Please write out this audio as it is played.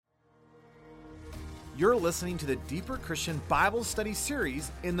You're listening to the Deeper Christian Bible Study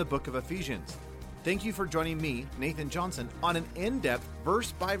series in the book of Ephesians. Thank you for joining me, Nathan Johnson, on an in-depth,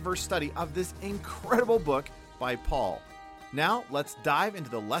 verse-by-verse study of this incredible book by Paul. Now, let's dive into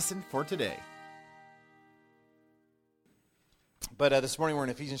the lesson for today. But this morning we're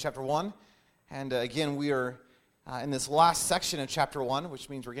in Ephesians chapter 1, and again we are in this last section of chapter 1, which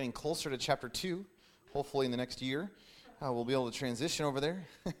means we're getting closer to chapter 2. Hopefully in the next year we'll be able to transition over there.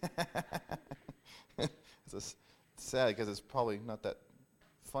 It's sad because it's probably not that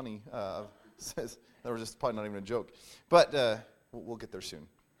funny. That was just probably not even a joke. But we'll get there soon.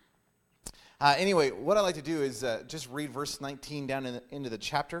 Anyway, what I'd like to do is just read verse 19 down into the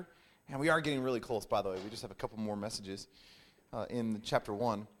chapter. And we are getting really close, by the way. We just have a couple more messages in chapter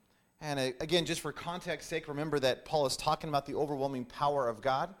 1. And again, just for context sake, remember that Paul is talking about the overwhelming power of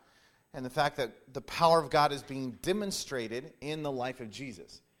God and the fact that the power of God is being demonstrated in the life of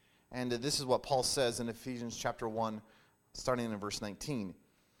Jesus. And this is what Paul says in Ephesians chapter 1, starting in verse 19.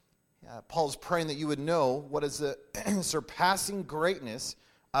 Paul's praying that you would know what is the surpassing greatness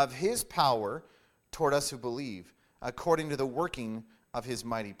of his power toward us who believe, according to the working of his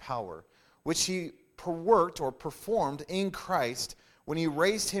mighty power, which he worked or performed in Christ when he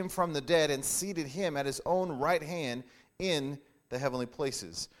raised him from the dead and seated him at his own right hand in the heavenly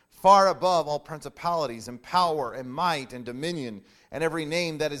places, far above all principalities and power and might and dominion and every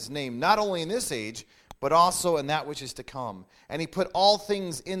name that is named, not only in this age, but also in that which is to come. And he put all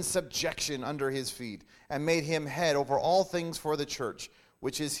things in subjection under his feet and made him head over all things for the church,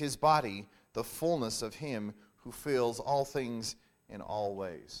 which is his body, the fullness of him who fills all things in all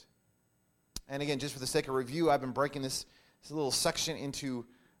ways. And again, just for the sake of review, I've been breaking this little section into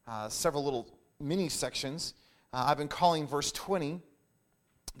several little mini sections. I've been calling verse 20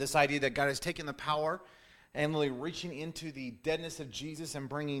 this idea that God has taken the power and really reaching into the deadness of Jesus and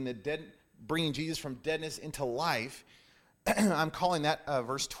bringing Jesus from deadness into life. I'm calling that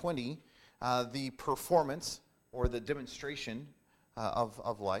verse 20 the performance or the demonstration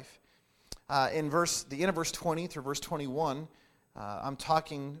of life. In the end of verse 20 through verse 21, I'm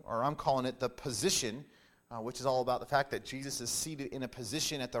calling it the position, which is all about the fact that Jesus is seated in a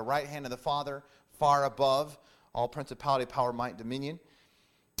position at the right hand of the Father, far above all principality, power, might, dominion.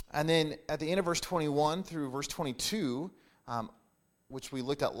 And then at the end of verse 21 through verse 22, which we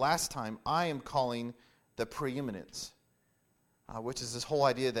looked at last time, I am calling the preeminence, which is this whole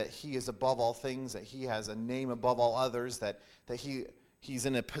idea that he is above all things, that he has a name above all others, that he's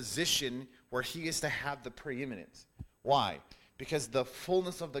in a position where he is to have the preeminence. Why? Because the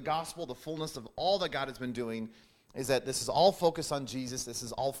fullness of the gospel, the fullness of all that God has been doing, is that this is all focused on Jesus, this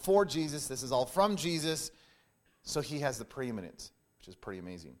is all for Jesus, this is all from Jesus, so he has the preeminence, which is pretty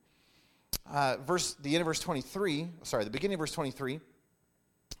amazing. The beginning of verse 23,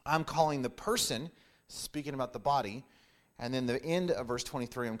 I'm calling the person, speaking about the body, and then the end of verse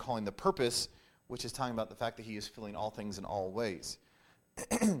 23, I'm calling the purpose, which is talking about the fact that he is filling all things in all ways.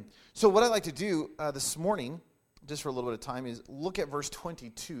 So what I'd like to do this morning, just for a little bit of time, is look at verse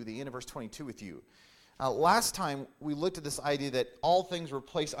 22, the end of verse 22 with you. Last time, we looked at this idea that all things were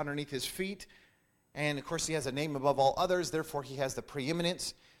placed underneath his feet, and of course he has a name above all others, therefore he has the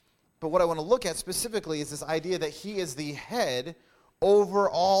preeminence. But what I want to look at specifically is this idea that he is the head over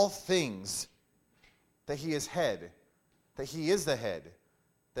all things. That he is head. That he is the head.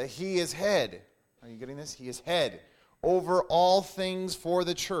 That he is head. Are you getting this? He is head over all things for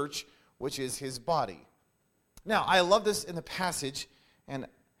the church, which is his body. Now, I love this in the passage, and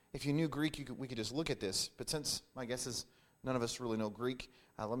if you knew Greek, we could just look at this. But since my guess is none of us really know Greek,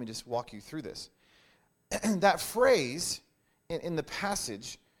 let me just walk you through this. That phrase in the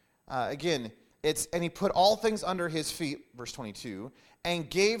passage, again, and he put all things under his feet, verse 22, and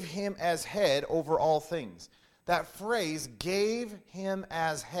gave him as head over all things. That phrase, gave him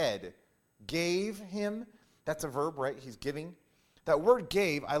as head, gave him, that's a verb, right? He's giving. That word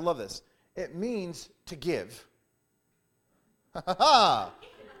gave, I love this. It means to give.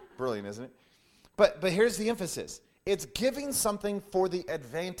 Brilliant, isn't it? But here's the emphasis. It's giving something for the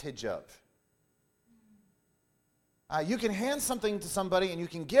advantage of. You can hand something to somebody and you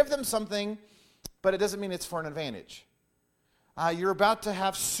can give them something, but it doesn't mean it's for an advantage. You're about to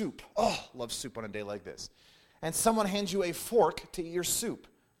have soup. Oh, love soup on a day like this. And someone hands you a fork to eat your soup.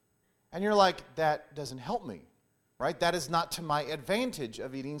 And you're like, that doesn't help me, right? That is not to my advantage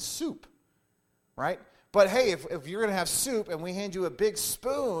of eating soup, right? But hey, if you're going to have soup and we hand you a big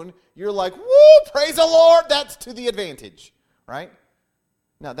spoon, you're like, woo, praise the Lord, that's to the advantage, right?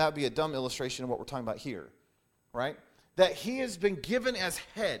 Now, that would be a dumb illustration of what we're talking about here, right? That he has been given as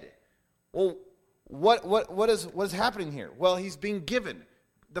head. Well, what is happening here? Well, he's being given.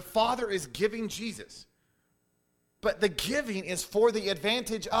 The Father is giving Jesus. but the giving is for the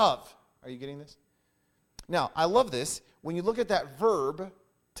advantage of. Are you getting this? Now, I love this. When you look at that verb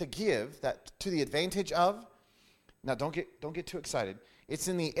to give, that to the advantage of, now don't get too excited. It's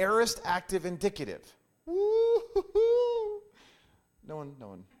in the aorist active indicative. Woo-hoo-hoo. No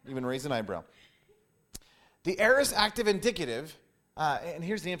one even raised an eyebrow. The aorist active indicative, and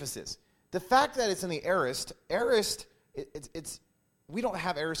here's the emphasis. The fact that it's in the aorist, we don't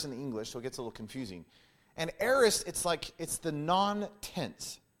have aorist in the English, so it gets a little confusing. And aorist, it's the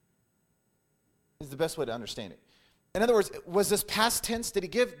non-tense, is the best way to understand it. In other words, was this past tense? Did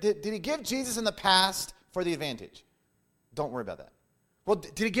he give Jesus in the past for the advantage? Don't worry about that. Well,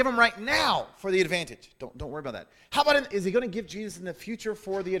 did he give him right now for the advantage? Don't worry about that. How about, is he going to give Jesus in the future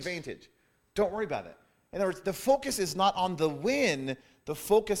for the advantage? Don't worry about that. In other words, the focus is not on the when, the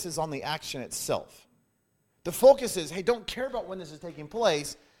focus is on the action itself. The focus is, hey, don't care about when this is taking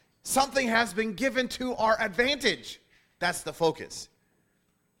place. Something has been given to our advantage. That's the focus.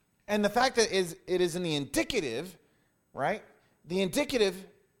 And the fact that it is in the indicative, right? The indicative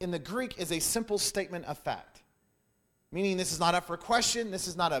in the Greek is a simple statement of fact. Meaning this is not up for question. This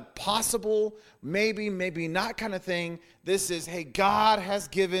is not a possible, maybe not kind of thing. This is, hey, God has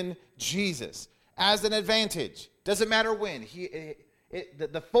given Jesus as an advantage. Doesn't matter when.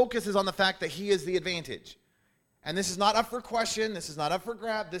 The focus is on the fact that he is the advantage. And this is not up for question. This is not up for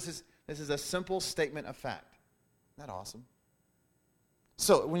grab. This is a simple statement of fact. Isn't that awesome?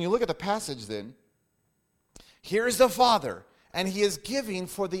 So when you look at the passage then, here is the Father, and he is giving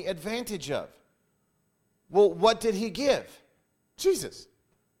for the advantage of. Well, what did he give? Jesus.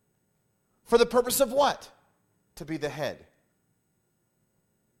 For the purpose of what? To be the head.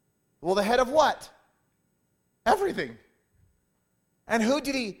 Well, the head of what? Everything. And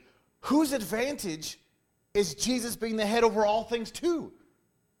whose advantage is Jesus being the head over all things to?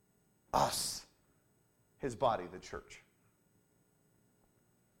 Us. His body, the church.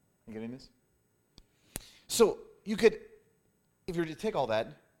 You getting this? So you could, if you were to take all that,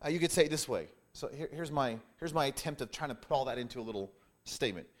 you could say it this way. So here's my attempt of trying to put all that into a little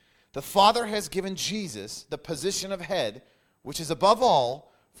statement. The Father has given Jesus the position of head, which is above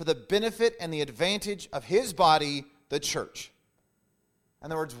all, for the benefit and the advantage of his body, the church. In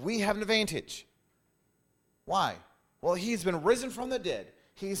other words, we have an advantage. Why? Well, he's been risen from the dead.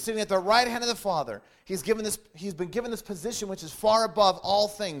 He's sitting at the right hand of the Father. He's been given this position which is far above all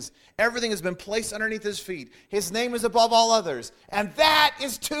things. Everything has been placed underneath his feet. His name is above all others. And that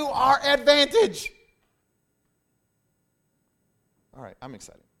is to our advantage. All right, I'm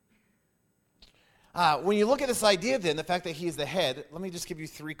excited. When you look at this idea then, the fact that he is the head, let me just give you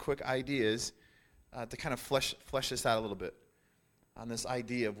 3 quick ideas to kind of flesh this out a little bit on this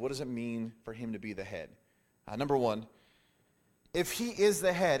idea of what does it mean for him to be the head. Number 1, if he is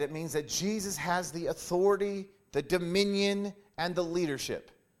the head, it means that Jesus has the authority, the dominion, and the leadership.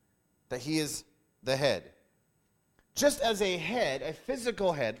 That he is the head. Just as a head, a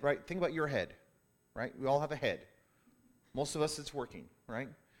physical head, right? Think about your head, right? We all have a head. Most of us, it's working, right?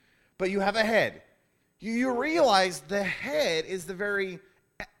 But you have a head. You realize the head is the very,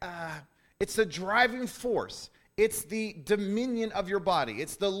 it's the driving force. It's the dominion of your body.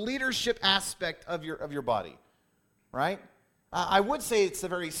 It's the leadership aspect of your body, right? I would say it's the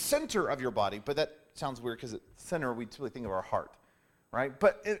very center of your body, but that sounds weird because at center we typically think of our heart, right?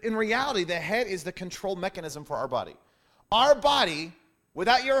 But in reality, the head is the control mechanism for our body. Our body,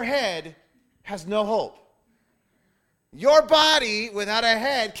 without your head, has no hope. Your body, without a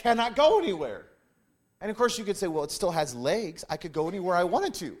head, cannot go anywhere. And of course, you could say, well, it still has legs. I could go anywhere I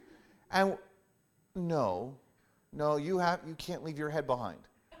wanted to. And no, you can't leave your head behind,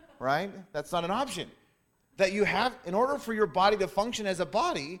 right? That's not an option. That you have, in order for your body to function as a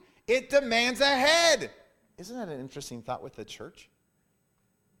body, it demands a head. Isn't that an interesting thought with the church?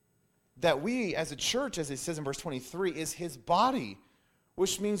 That we, as a church, as it says in verse 23, is his body,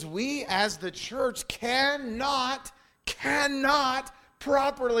 which means we, as the church, cannot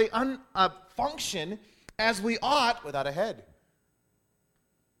properly function as we ought without a head.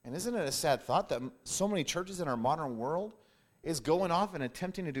 And isn't it a sad thought that so many churches in our modern world is going off and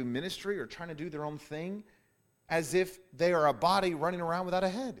attempting to do ministry or trying to do their own thing as if they are a body running around without a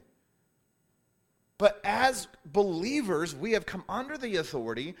head? But as believers, we have come under the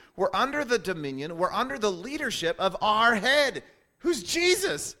authority, we're under the dominion, we're under the leadership of our head, who's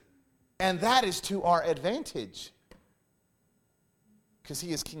Jesus. And that is to our advantage. Because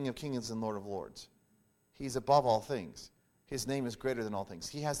he is King of Kings and Lord of Lords. He's above all things. His name is greater than all things.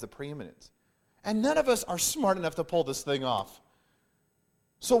 He has the preeminence. And none of us are smart enough to pull this thing off.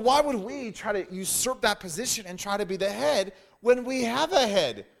 So why would we try to usurp that position and try to be the head when we have a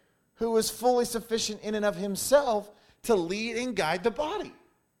head who is fully sufficient in and of himself to lead and guide the body.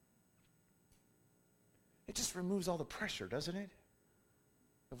 It just removes all the pressure, doesn't it?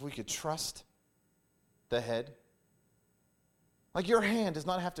 If we could trust the head. Like your hand does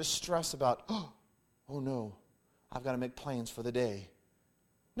not have to stress about, oh no, I've got to make plans for the day.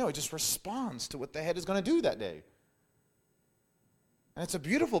 No, it just responds to what the head is going to do that day. And it's a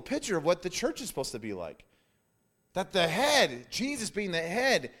beautiful picture of what the church is supposed to be like. That the head, Jesus being the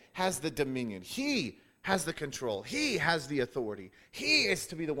head, has the dominion. He has the control. He has the authority. He is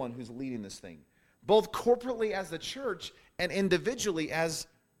to be the one who's leading this thing. Both corporately as the church and individually as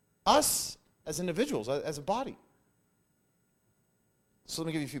us, as individuals, as a body. So let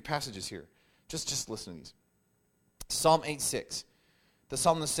me give you a few passages here. Just listen to these. Psalm 8:6. The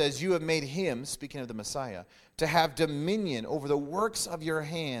psalmist says, you have made him, speaking of the Messiah, to have dominion over the works of your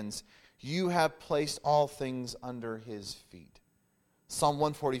hands. You have placed all things under his feet. Psalm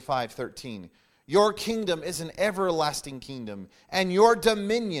 145:13. Your kingdom is an everlasting kingdom, and your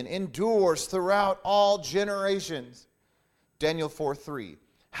dominion endures throughout all generations. Daniel 4:3.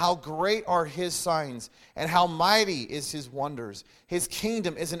 How great are his signs, and how mighty is his wonders. His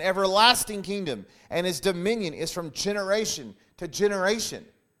kingdom is an everlasting kingdom, and his dominion is from generation to generation.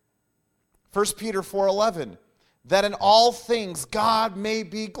 1 Peter 4:11. That in all things God may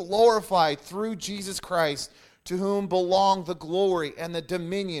be glorified through Jesus Christ, to whom belong the glory and the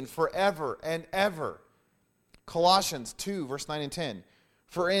dominion forever and ever. Colossians 2, verse 9 and 10.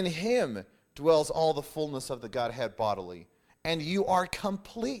 For in him dwells all the fullness of the Godhead bodily, and you are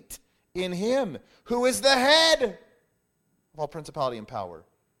complete in him, who is the head of all principality and power.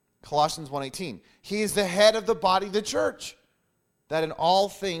 Colossians 1:18. He is the head of the body, the church, that in all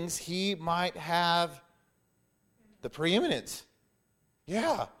things he might have the preeminence.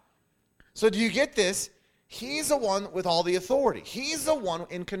 Yeah. So do you get this? He's the one with all the authority. He's the one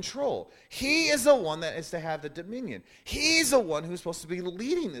in control. He is the one that is to have the dominion. He's the one who's supposed to be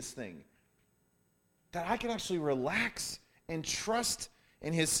leading this thing. That I can actually relax and trust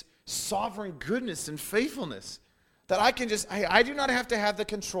in his sovereign goodness and faithfulness. That I can just, I do not have to have the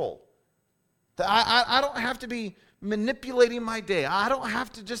control. That I don't have to be manipulating my day. I don't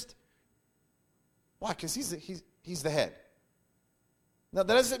have to just, why? Because he's the head. Now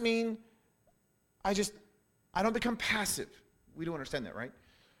that doesn't mean I don't become passive. We don't understand that, right?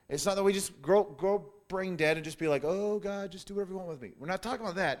 It's not that we just grow brain dead and just be like, oh God, just do whatever you want with me. We're not talking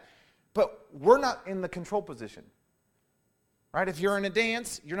about that. But we're not in the control position. Right? If you're in a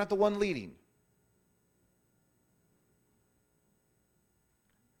dance, you're not the one leading.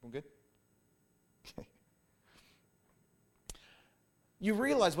 We good? Okay. You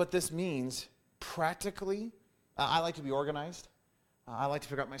realize what this means practically. I like to be organized. I like to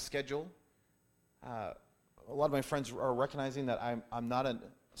figure out my schedule. A lot of my friends are recognizing that I'm not a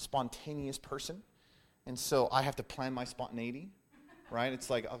spontaneous person. And so I have to plan my spontaneity. Right? It's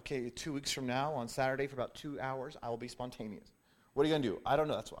like, okay, 2 weeks from now on Saturday for about 2 hours, I will be spontaneous. What are you going to do? I don't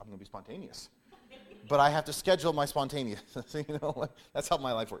know. That's what I'm going to be spontaneous. But I have to schedule my spontaneous. That's how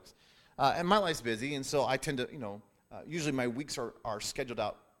my life works. And my life's busy, and so I tend to, usually my weeks are scheduled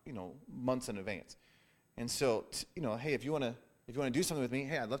out, months in advance. And so, hey, if you want to do something with me,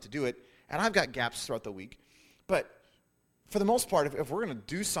 hey, I'd love to do it. And I've got gaps throughout the week. But for the most part, if we're going to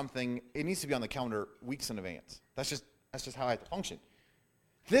do something, it needs to be on the calendar weeks in advance. That's just how I have to function.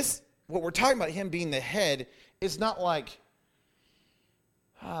 What we're talking about, him being the head, is not like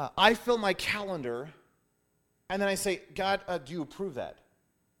I fill my calendar and then I say, God, do you approve that?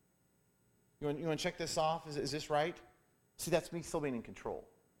 You want to check this off? Is this right? See, that's me still being in control.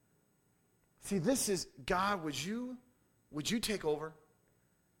 See, this is, God, would you take over?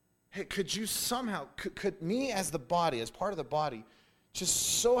 Hey, could you somehow, could me as the body, as part of the body, just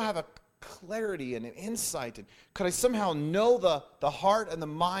so have a clarity and an insight, and could I somehow know the heart and the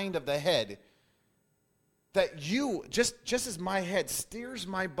mind of the head, that you, just as my head steers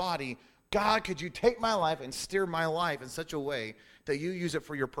my body, God, could you take my life and steer my life in such a way that you use it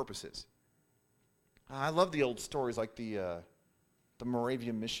for your purposes? I love the old stories like the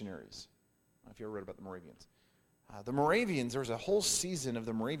Moravian missionaries. I don't know if you ever read about the Moravians. The Moravians, there's a whole season of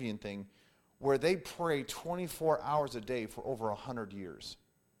the Moravian thing where they pray 24 hours a day for over 100 years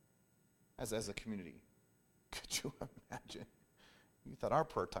as a community. Could you imagine? You thought our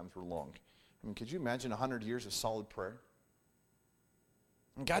prayer times were long. I mean, could you imagine 100 years of solid prayer?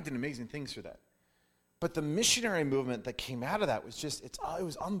 And God did amazing things through that. But the missionary movement that came out of that was just, it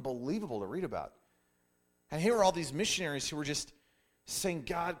was unbelievable to read about. And here are all these missionaries who were just saying,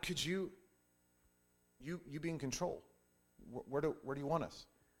 God, could you be in control? Where do you want us?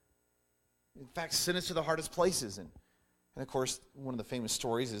 In fact, send us to the hardest places. And of course, one of the famous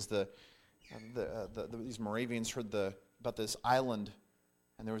stories is the these Moravians heard about this island,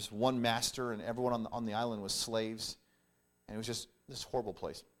 and there was one master, and everyone on the island was slaves, and it was just this horrible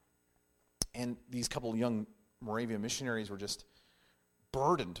place. And these couple young Moravian missionaries were just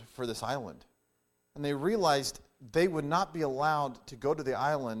burdened for this island. And they realized they would not be allowed to go to the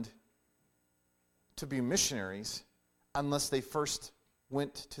island to be missionaries unless they first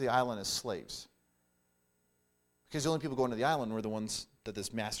went to the island as slaves. Because the only people going to the island were the ones that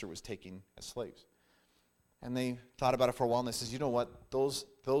this master was taking as slaves. And they thought about it for a while, and they says, you know what? Those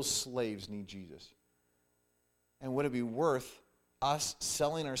slaves need Jesus. And would it be worth us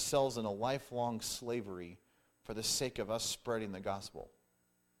selling ourselves in a lifelong slavery for the sake of us spreading the gospel?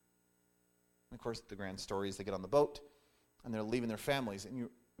 And of course, the grand story is they get on the boat, and they're leaving their families. And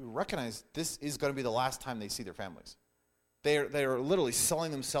you recognize this is going to be the last time they see their families. They are literally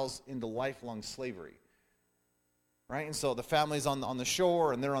selling themselves into lifelong slavery. Right? And so the family's on the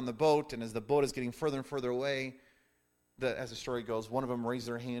shore, and they're on the boat, and as the boat is getting further and further away, as the story goes, one of them raised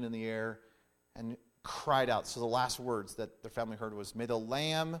their hand in the air and cried out. So the last words that their family heard was, "May the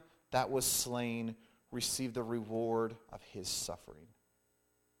lamb that was slain receive the reward of his suffering."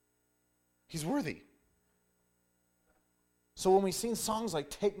 He's worthy. So when we sing songs like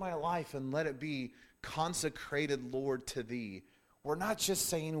 "Take My Life and Let It Be Consecrated, Lord, to Thee," we're not just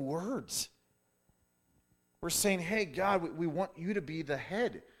saying words. We're saying, hey, God, we want you to be the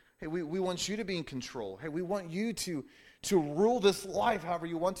head. Hey, we want you to be in control. Hey, we want you to rule this life however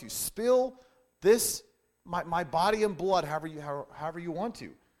you want to. Spill this, my body and blood, however you want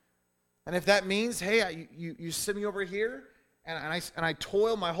to. And if that means, hey, you send me over here, and I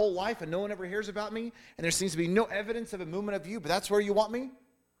toil my whole life, and no one ever hears about me, and there seems to be no evidence of a movement of you, but that's where you want me?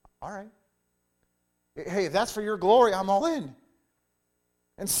 All right. Hey, if that's for your glory, I'm all in.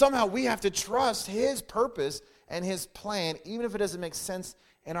 And somehow we have to trust his purpose and his plan, even if it doesn't make sense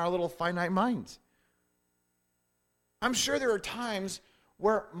in our little finite minds. I'm sure there are times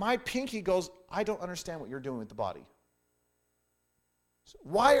where my pinky goes, I don't understand what you're doing with the body. So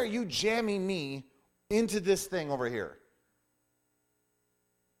why are you jamming me into this thing over here?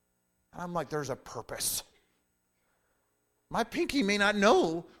 And I'm like, there's a purpose. My pinky may not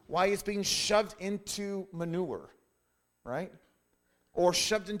know why it's being shoved into manure, right? Or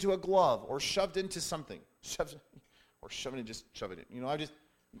shoved into a glove, or shoved into something. Shove it in. You know,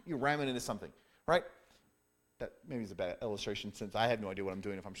 you ram it into something, right? That maybe is a bad illustration since I have no idea what I'm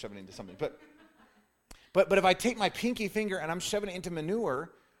doing if I'm shoving it into something. But if I take my pinky finger and I'm shoving it into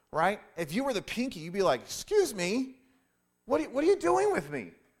manure, right? If you were the pinky, you'd be like, excuse me, what are you doing with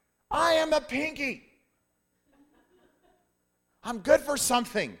me? I am the pinky. I'm good for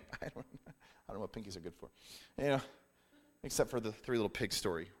something. I don't know what pinkies are good for. You know. Except for the Three Little Pigs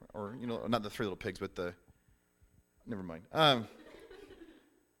story. Or, you know, not the Three Little Pigs, but never mind.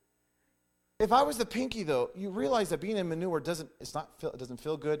 If I was the pinky, though, you realize that being in manure doesn't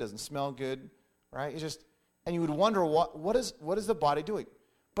feel good, doesn't smell good, right? And you would wonder, what is the body doing?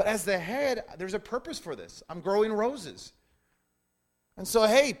 But as the head, there's a purpose for this. I'm growing roses. And so,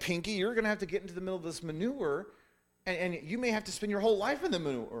 hey, pinky, you're going to have to get into the middle of this manure, and you may have to spend your whole life in the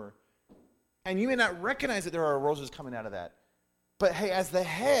manure. And you may not recognize that there are roses coming out of that. But hey, as the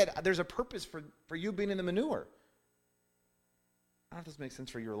head, there's a purpose for you being in the manure. I don't know if this makes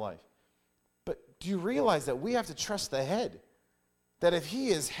sense for your life. But do you realize that we have to trust the head? That if he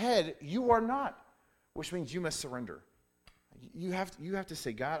is head, you are not. Which means you must surrender. You have to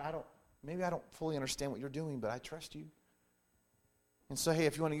say, God, maybe I don't fully understand what you're doing, but I trust you. And so, hey,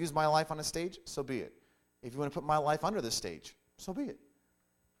 if you want to use my life on a stage, so be it. If you want to put my life under this stage, so be it.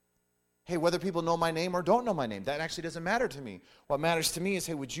 Hey, whether people know my name or don't know my name, that actually doesn't matter to me. What matters to me is,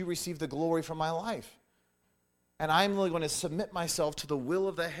 hey, would you receive the glory from my life? And I'm really going to submit myself to the will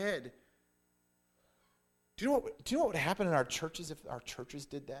of the head. Do you know what would happen in our churches if our churches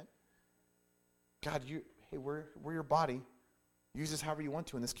did that? God, we're your body. Use us however you want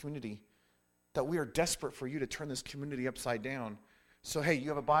to in this community. That we are desperate for you to turn this community upside down. So, hey, you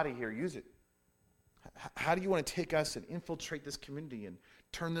have a body here. Use it. How do you want to take us and infiltrate this community and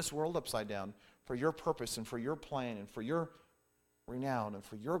turn this world upside down for your purpose and for your plan and for your renown and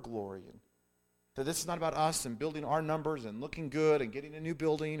for your glory? And that this is not about us and building our numbers and looking good and getting a new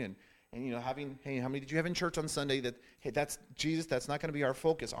building and you know, having, hey, how many did you have in church on Sunday? That, hey, that's Jesus. That's not going to be our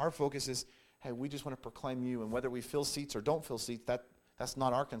focus. Our focus is, hey, we just want to proclaim you. And whether we fill seats or don't fill seats, that's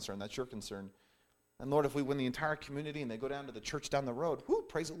not our concern. That's your concern. And Lord, if we win the entire community and they go down to the church down the road,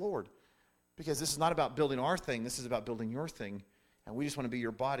 praise the Lord. Because this is not about building our thing. This is about building your thing. And we just want to be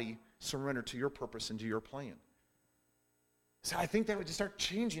your body, surrender to your purpose and to your plan. So I think that would just start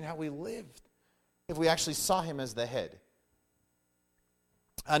changing how we lived if we actually saw him as the head.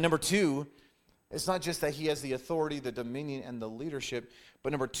 Number two, it's not just that he has the authority, the dominion, and the leadership,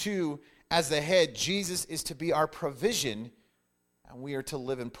 but number two, as the head, Jesus is to be our provision, and we are to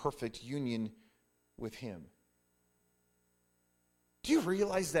live in perfect union with him. Do you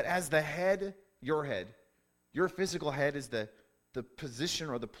realize that as the head, your physical head is the position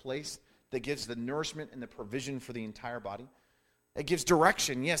or the place that gives the nourishment and the provision for the entire body? It gives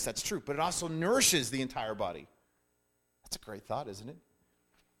direction, yes, that's true, but it also nourishes the entire body. That's a great thought, isn't it?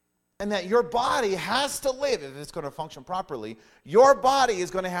 And that your body has to live, if it's going to function properly, your body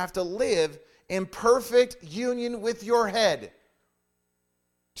is going to have to live in perfect union with your head.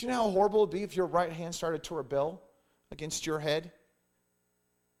 Do you know how horrible it would be if your right hand started to rebel against your head?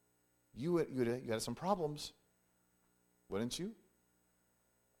 You had some problems, wouldn't you?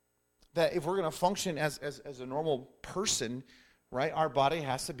 That if we're going to function as a normal person, right, our body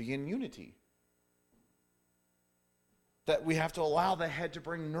has to be in unity. That we have to allow the head to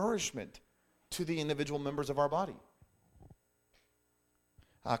bring nourishment to the individual members of our body.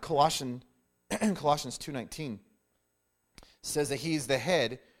 Colossians 2:19 says that he is the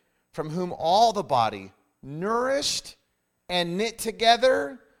head from whom all the body, nourished and knit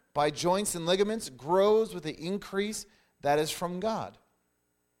together by joints and ligaments, grows with the increase that is from God.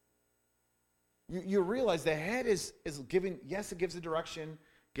 You realize the head is giving, yes, it gives the direction,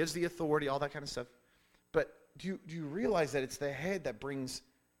 gives the authority, all that kind of stuff. But do you realize that it's the head that brings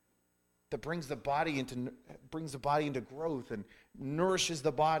the body into growth and nourishes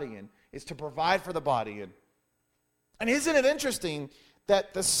the body and is to provide for the body. And isn't it interesting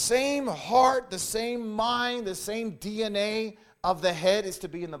that the same heart, the same mind, the same DNA of the head is to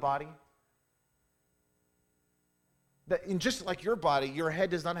be in the body? That in just like your body, your head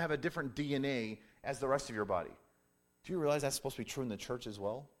does not have a different DNA as the rest of your body. Do you realize that's supposed to be true in the church as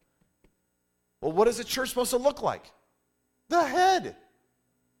well? Well, what is the church supposed to look like? The head.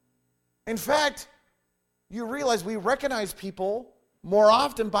 In fact, you realize we recognize people more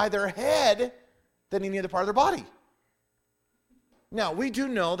often by their head than any other part of their body. Now, we do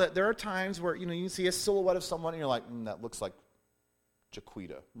know that there are times where, you can see a silhouette of someone and you're like, that looks like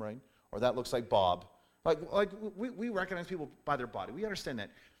Jaquita, right? Or that looks like Bob. We recognize people by their body. We understand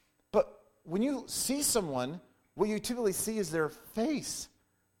that. But when you see someone, what you typically see is their face.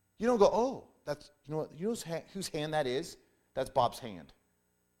 You don't go, oh, that's, whose hand that is? That's Bob's hand.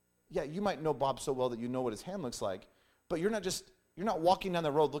 Yeah, you might know Bob so well that you know what his hand looks like, but you're not walking down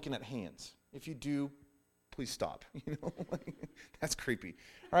the road looking at hands. If you do, please stop. That's creepy.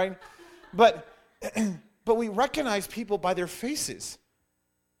 All right? But we recognize people by their faces.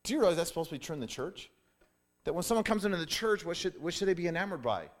 Do you realize that's supposed to be true in the church? That when someone comes into the church, what should they be enamored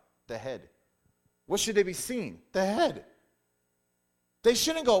by? The head. What should they be seeing? The head. They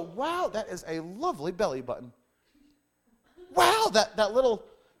shouldn't go, wow, that is a lovely belly button. Wow, that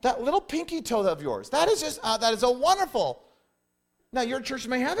little pinky toe of yours. That is a wonderful. Now, your church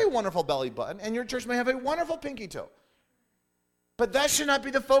may have a wonderful belly button, and your church may have a wonderful pinky toe. But that should not be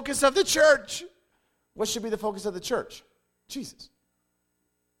the focus of the church. What should be the focus of the church? Jesus.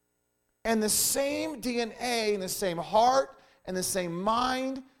 And the same DNA and the same heart and the same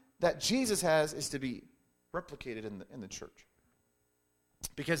mind that Jesus has is to be replicated in the church.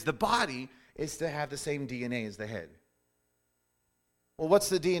 Because the body is to have the same DNA as the head. Well, what's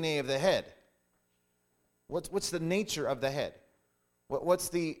the DNA of the head? What's the nature of the head? What's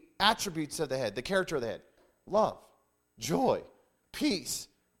the attributes of the head, the character of the head? Love, joy, peace,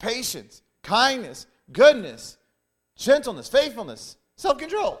 patience, kindness, goodness, gentleness, faithfulness,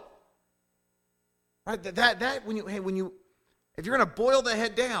 self-control. Right? That when you if you're going to boil the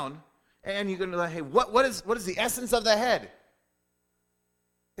head down and you're going to hey, what is the essence of the head?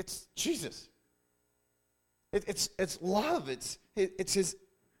 It's Jesus. It's love. It's his.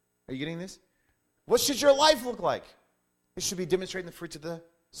 Are you getting this? What should your life look like? It should be demonstrating the fruits of the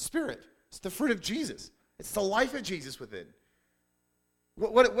Spirit. It's the fruit of Jesus. It's the life of Jesus within.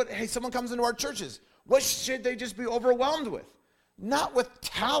 Hey, someone comes into our churches. What should they just be overwhelmed with? Not with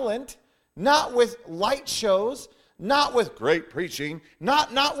talent, not with light shows, not with great preaching,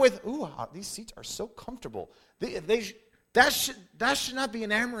 not with, these seats are so comfortable. That should not be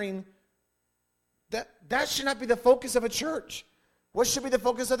enamoring. That should not be the focus of a church. What should be the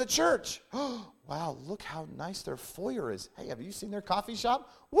focus of the church? Oh, wow, look how nice their foyer is. Hey, have you seen their coffee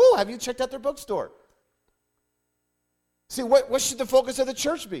shop? Woo, have you checked out their bookstore? See, what should the focus of the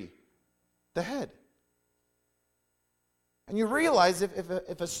church be? The head. And you realize if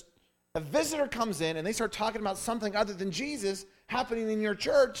a visitor comes in and they start talking about something other than Jesus happening in your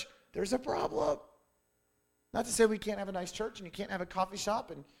church, there's a problem. Not to say we can't have a nice church and you can't have a coffee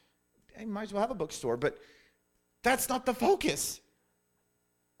shop and you might as well have a bookstore, but that's not the focus.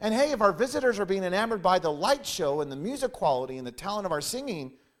 And hey, if our visitors are being enamored by the light show and the music quality and the talent of our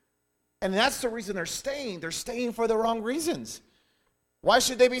singing, and that's the reason they're staying for the wrong reasons. Why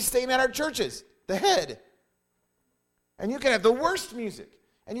should they be staying at our churches? The head. And you can have the worst music,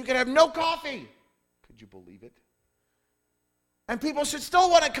 and you can have no coffee. Could you believe it? And people should still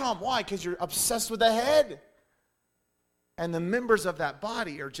want to come. Why? Because you're obsessed with the head. And the members of that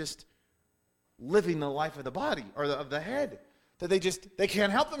body are just living the life of the body, or of the head. That they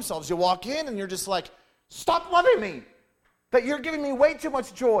can't help themselves. You walk in and you're just like, stop loving me. That you're giving me way too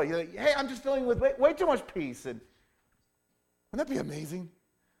much joy. You're like, hey, I'm just filling with way too much peace. And wouldn't that be amazing?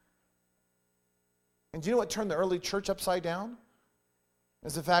 And do you know what turned the early church upside down?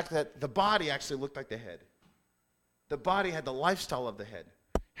 Is the fact that the body actually looked like the head. The body had the lifestyle of the head,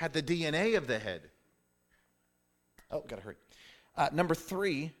 had the DNA of the head. Oh, gotta hurry. Number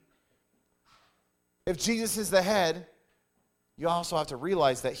 3, if Jesus is the head, you also have to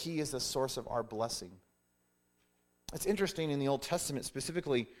realize that he is the source of our blessing. It's interesting in the Old Testament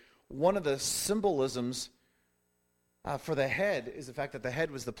specifically, one of the symbolisms for the head is the fact that the head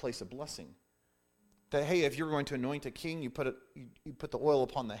was the place of blessing. That, hey, if you're going to anoint a king, you put the oil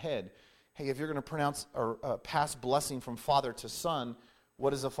upon the head. Hey, if you're going to pronounce or pass blessing from father to son, what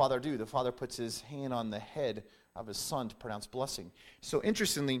does the father do? The father puts his hand on the head of his son to pronounce blessing. So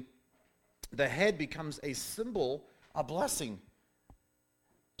interestingly, the head becomes a symbol of blessing.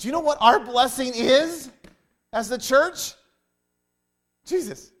 Do you know what our blessing is as the church?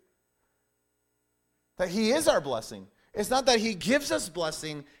 Jesus. That he is our blessing. It's not that he gives us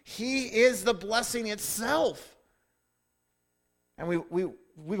blessing. He is the blessing itself. And we've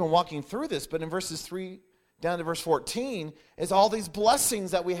been walking through this, but in verses 3 down to verse 14 is all these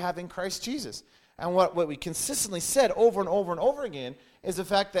blessings that we have in Christ Jesus. And what we consistently said over and over and over again is the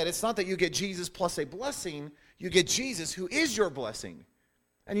fact that it's not that you get Jesus plus a blessing, you get Jesus who is your blessing.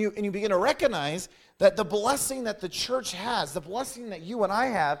 And you begin to recognize that the blessing that the church has, the blessing that you and I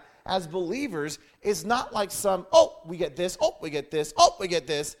have as believers is not like some, we get this, we get this, we get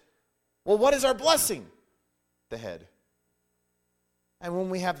this. Well, what is our blessing? The head. And when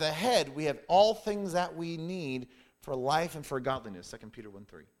we have the head, we have all things that we need for life and for godliness, 2 Peter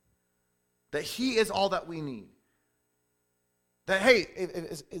 1:3. That he is all that we need. That, hey,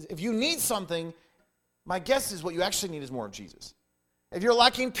 if you need something, my guess is what you actually need is more of Jesus. If you're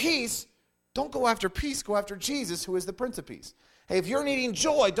lacking peace, don't go after peace, go after Jesus, who is the Prince of Peace. Hey, if you're needing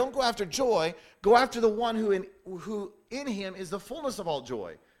joy, don't go after joy, go after the one who in him is the fullness of all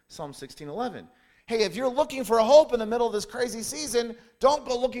joy, Psalm 16:11. Hey, if you're looking for hope in the middle of this crazy season, don't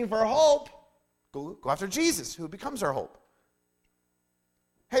go looking for hope, go after Jesus, who becomes our hope.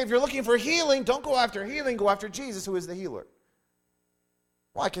 Hey, if you're looking for healing, don't go after healing, go after Jesus, who is the healer.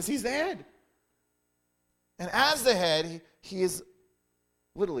 Why? Because he's the head. And as the head, he is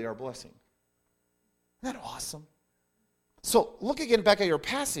literally our blessing. Isn't that awesome? So look again back at your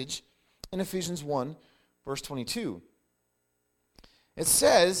passage in Ephesians 1, verse 22. It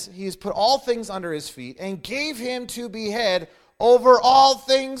says, he has put all things under his feet and gave him to be head over all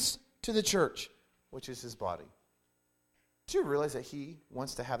things to the church, which is his body. Do you realize that he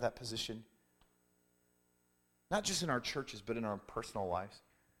wants to have that position? Not just in our churches, but in our personal lives.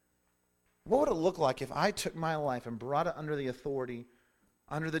 What would it look like if I took my life and brought it under the authority,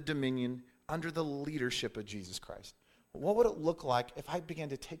 under the dominion, under the leadership of Jesus Christ? What would it look like if I began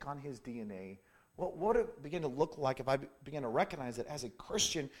to take on his DNA? What would it begin to look like if I began to recognize that as a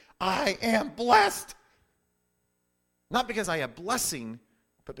Christian, I am blessed? Not because I have blessing,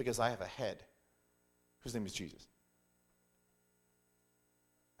 but because I have a head, whose name is Jesus.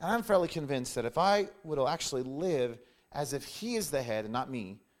 And I'm fairly convinced that if I would actually live as if he is the head and not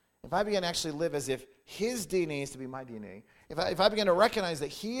me, if I began to actually live as if his DNA is to be my DNA, if I began to recognize that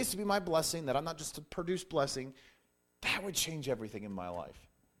he is to be my blessing, that I'm not just to produce blessing, that would change everything in my life.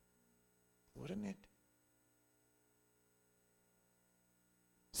 Wouldn't it?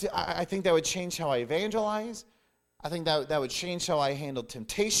 See, I think that would change how I evangelize. I think that would change how I handle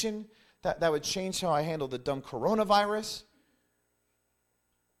temptation. That would change how I handle the dumb coronavirus.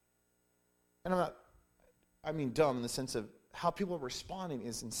 And I mean dumb in the sense of how people are responding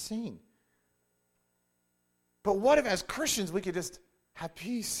is insane. But what if as Christians we could just have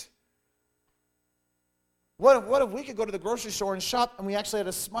peace? What if we could go to the grocery store and shop and we actually had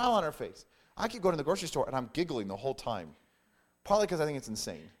a smile on our face? I keep going to the grocery store and I'm giggling the whole time. Partly because I think it's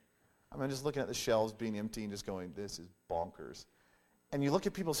insane. I'm just looking at the shelves being empty and just going, this is bonkers. And you look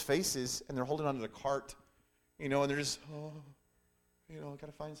at people's faces and they're holding onto the cart, and they're just, I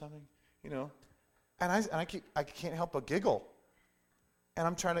gotta find something, And I can't help but giggle. And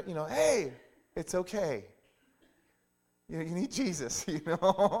I'm trying to, hey, it's okay. You need Jesus, you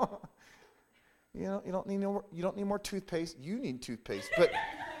know. You don't need more toothpaste. You need toothpaste. But,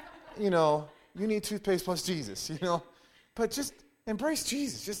 you need toothpaste plus Jesus, But just embrace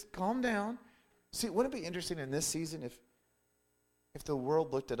Jesus. Just calm down. See, wouldn't it be interesting in this season if the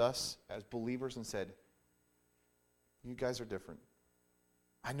world looked at us as believers and said, you guys are different.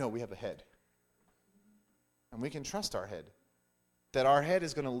 I know we have a head. And we can trust our head. That our head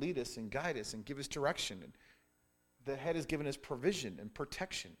is going to lead us and guide us and give us direction. And the head is giving us provision and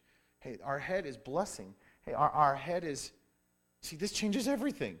protection. Hey, our head is blessing. Hey, our head is... See, this changes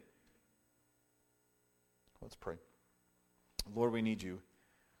everything. Let's pray. Lord, we need you.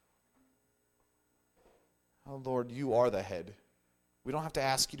 Oh, Lord, you are the head. We don't have to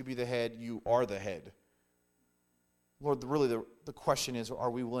ask you to be the head. You are the head. Lord, really the question is, are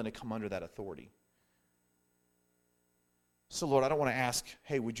we willing to come under that authority? So, Lord, I don't want to ask,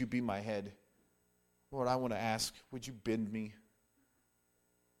 hey, would you be my head? Lord, I want to ask, would you bend me?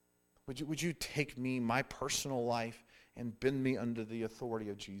 Would you take me, my personal life, and bend me under the authority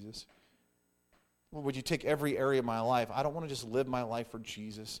of Jesus? Lord, would you take every area of my life? I don't want to just live my life for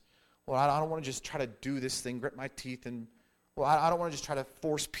Jesus. Lord, I don't want to just try to do this thing, grit my teeth, and Lord, I don't want to just try to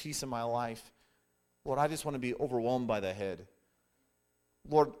force peace in my life. Lord, I just want to be overwhelmed by the head.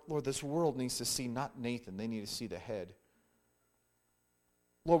 Lord, this world needs to see not Nathan, they need to see the head.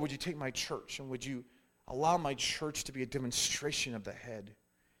 Lord, would you take my church and would you allow my church to be a demonstration of the head?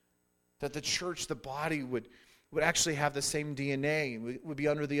 That the church, the body, would actually have the same DNA, would be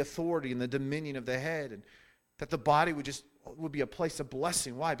under the authority and the dominion of the head, and that the body would be a place of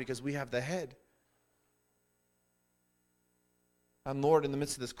blessing. Why? Because we have the head. And Lord, in the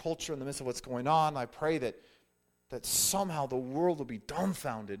midst of this culture, in the midst of what's going on, I pray that somehow the world will be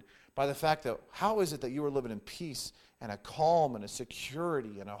dumbfounded by the fact that how is it that you are living in peace and a calm and a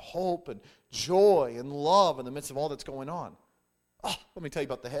security and a hope and joy and love in the midst of all that's going on? Oh, let me tell you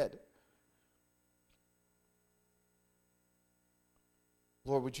about the head.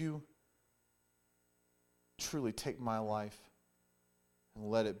 Lord, would you truly take my life and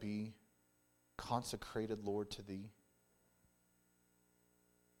let it be consecrated, Lord, to thee?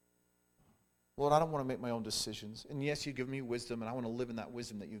 Lord, I don't want to make my own decisions. And yes, you give me wisdom, and I want to live in that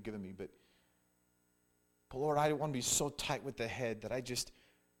wisdom that you've given me. But Lord, I don't want to be so tight with the head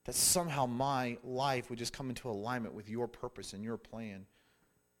that somehow my life would just come into alignment with your purpose and your plan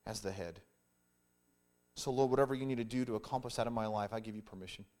as the head. So, Lord, whatever you need to do to accomplish that in my life, I give you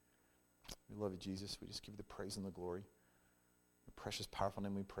permission. We love you, Jesus. We just give you the praise and the glory. In your precious, powerful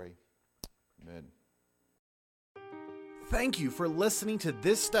name we pray. Amen. Thank you for listening to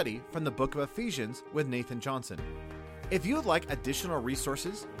this study from the book of Ephesians with Nathan Johnson. If you would like additional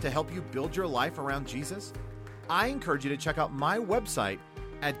resources to help you build your life around Jesus, I encourage you to check out my website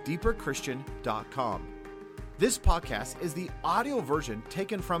at deeperchristian.com. This podcast is the audio version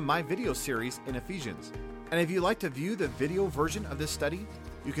taken from my video series in Ephesians. And if you'd like to view the video version of this study,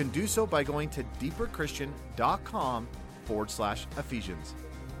 you can do so by going to deeperchristian.com/Ephesians.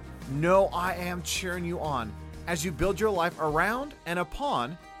 Know I am cheering you on as you build your life around and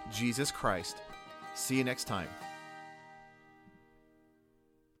upon Jesus Christ. See you next time.